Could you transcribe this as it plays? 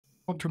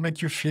want to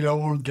make you feel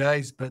old,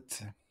 guys,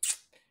 but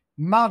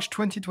March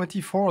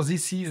 2024,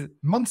 this is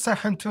Monster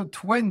Hunter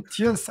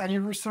 20th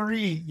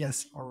anniversary.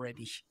 Yes,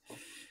 already.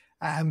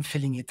 I'm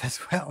feeling it as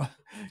well.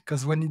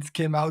 Because when it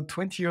came out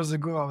 20 years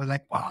ago, I was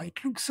like, wow, it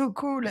looks so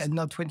cool. And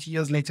now 20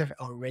 years later,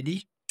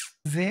 already.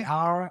 They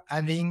are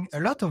having a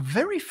lot of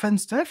very fun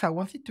stuff I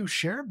wanted to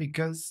share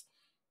because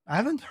I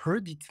haven't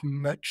heard it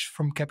much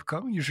from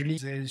Capcom. Usually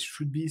there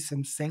should be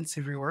some sales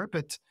everywhere,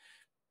 but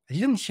I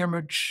didn't hear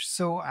much.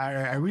 So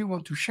I really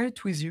want to share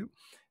it with you.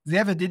 They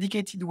have a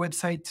dedicated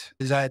website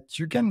that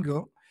you can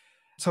go.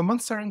 So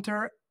Monster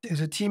Hunter,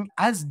 the team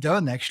has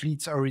done, actually,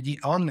 it's already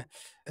on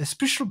a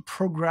special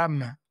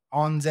program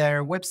on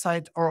their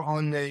website or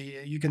on,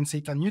 you can see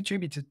it on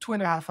YouTube. It's a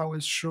 2.5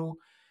 hours show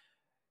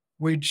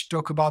which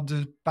talk about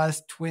the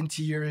past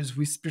 20 years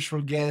with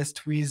special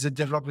guests, with the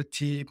developer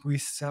team,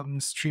 with some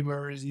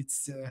streamers.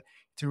 It's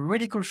a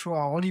really cool show.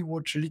 I only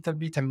watch a little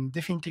bit. I'm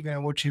definitely going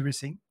to watch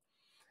everything.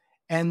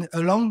 And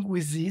along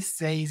with this,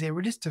 they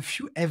released a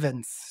few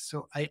events.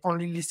 So I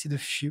only listed a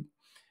few.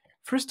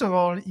 First of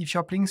all, if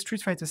you're playing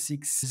Street Fighter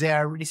 6, they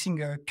are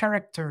releasing a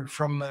character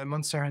from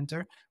Monster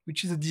Hunter,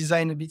 which is a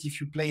design a bit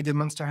if you played the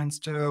Monster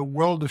Hunter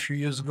World a few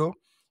years ago.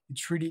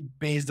 It's really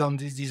based on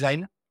this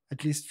design,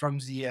 at least from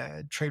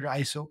the trailer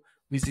I saw,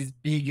 with this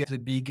big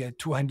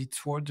two-handed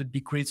sword, the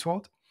big great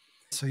sword.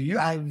 So you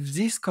have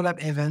this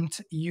collab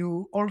event.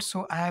 You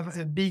also have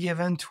a big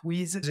event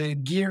with the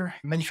gear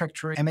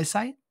manufacturer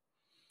MSI.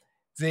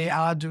 They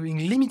are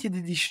doing limited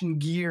edition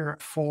gear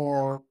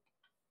for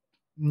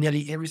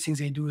nearly everything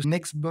they do. An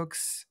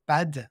Xbox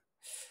pad.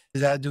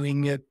 They are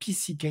doing a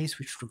PC case,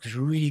 which looks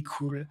really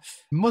cool.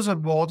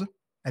 Motherboard.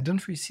 I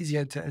don't really see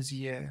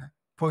the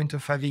point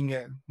of having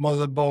a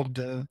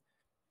motherboard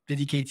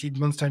dedicated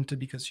Monster Hunter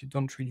because you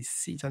don't really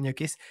see it on your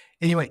case.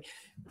 Anyway,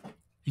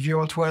 if you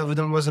want to have a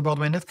motherboard,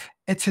 why not?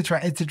 Etc.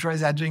 Etc.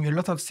 They are doing a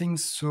lot of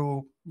things,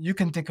 so you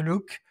can take a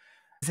look.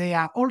 They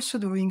are also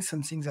doing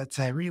something that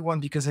I really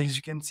want because, as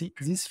you can see,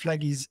 this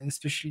flag is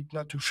especially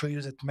not to show you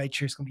that my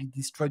chair is completely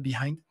destroyed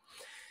behind.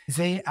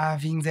 They are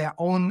having their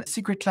own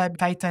Secret Lab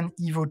Titan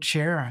Evo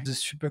chair, the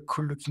super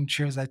cool looking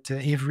chair that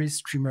every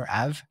streamer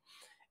have.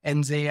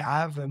 And they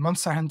have a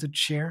Monster Hunter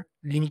chair,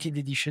 limited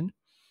edition.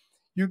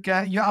 You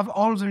have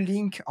all the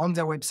link on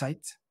their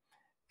website.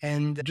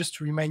 And just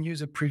to remind you,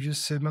 the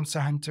previous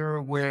Monster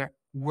Hunter were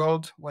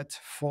World,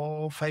 4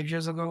 or 5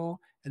 years ago.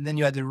 And then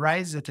you had the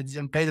Rise that I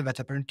didn't play, but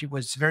apparently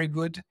was very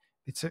good.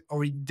 It's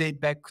already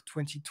date back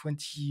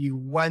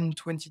 2021,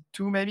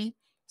 22 maybe.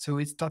 So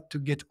it started to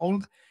get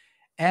old.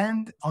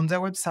 And on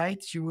their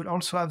website, you will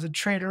also have the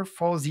trailer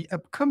for the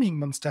upcoming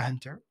Monster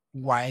Hunter,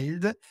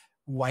 Wild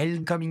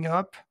coming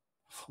up,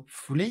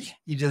 hopefully,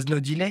 if there's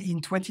no delay,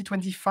 in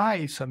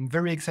 2025. So I'm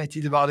very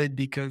excited about it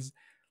because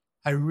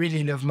I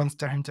really love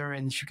Monster Hunter.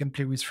 And if you can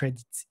play with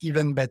friends, it's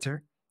even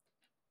better.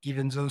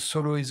 Even though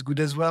solo is good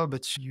as well,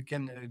 but you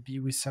can be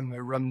with some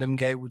random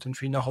guy who don't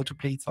really know how to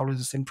play. It's always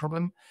the same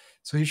problem.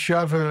 So if you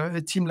have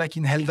a team like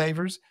in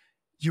Helldivers,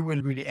 you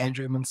will really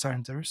enjoy Monster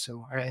Hunter.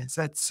 So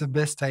that's the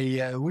best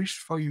I wish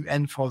for you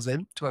and for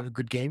them to have a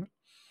good game.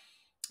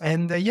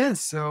 And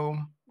so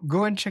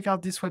go and check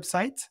out this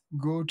website.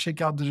 Go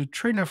check out the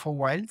trailer for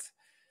Wild.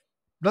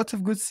 Lots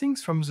of good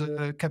things from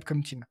the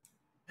Capcom team.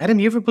 Adam,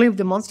 you ever played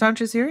the Monster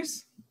Hunter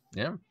series?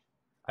 Yeah.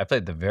 I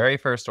played the very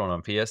first one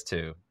on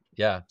PS2.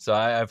 Yeah, so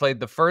I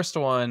played the first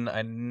one.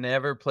 I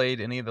never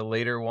played any of the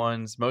later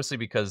ones, mostly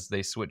because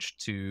they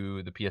switched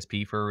to the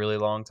PSP for a really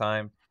long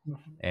time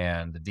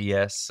and the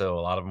DS. So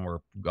a lot of them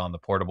were on the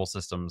portable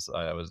systems.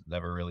 I was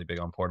never really big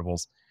on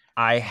portables.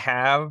 I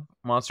have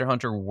Monster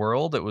Hunter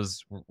World. It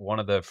was one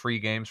of the free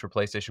games for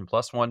PlayStation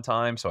Plus one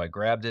time, so I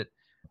grabbed it.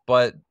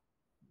 But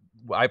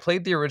I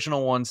played the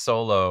original one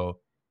solo,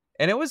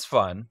 and it was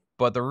fun.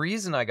 But the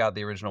reason I got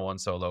the original one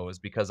solo is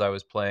because I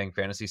was playing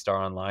Phantasy Star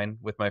Online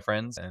with my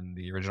friends, and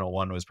the original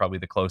one was probably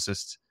the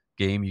closest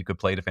game you could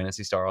play to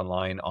Phantasy Star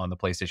Online on the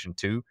PlayStation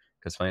 2,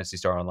 because Phantasy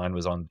Star Online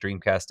was on the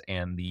Dreamcast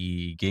and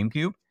the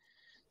GameCube.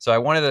 So I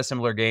wanted a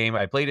similar game.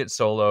 I played it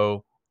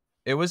solo.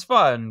 It was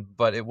fun,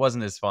 but it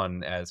wasn't as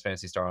fun as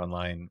Phantasy Star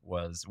Online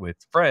was with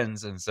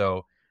friends. And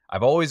so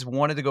I've always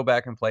wanted to go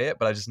back and play it,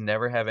 but I just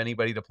never have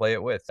anybody to play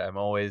it with.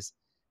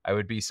 I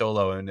would be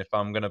solo, and if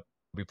I'm going to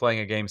be playing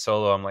a game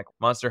solo, I'm like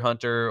Monster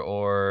Hunter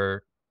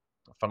or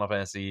Final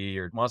Fantasy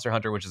or Monster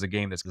Hunter, which is a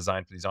game that's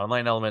designed for these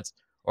online elements,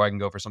 or I can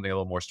go for something a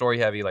little more story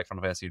heavy like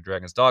Final Fantasy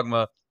Dragon's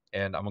Dogma,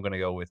 and I'm going to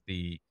go with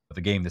the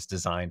game that's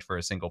designed for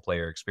a single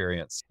player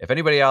experience. If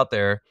anybody out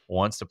there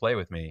wants to play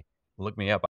with me, look me up.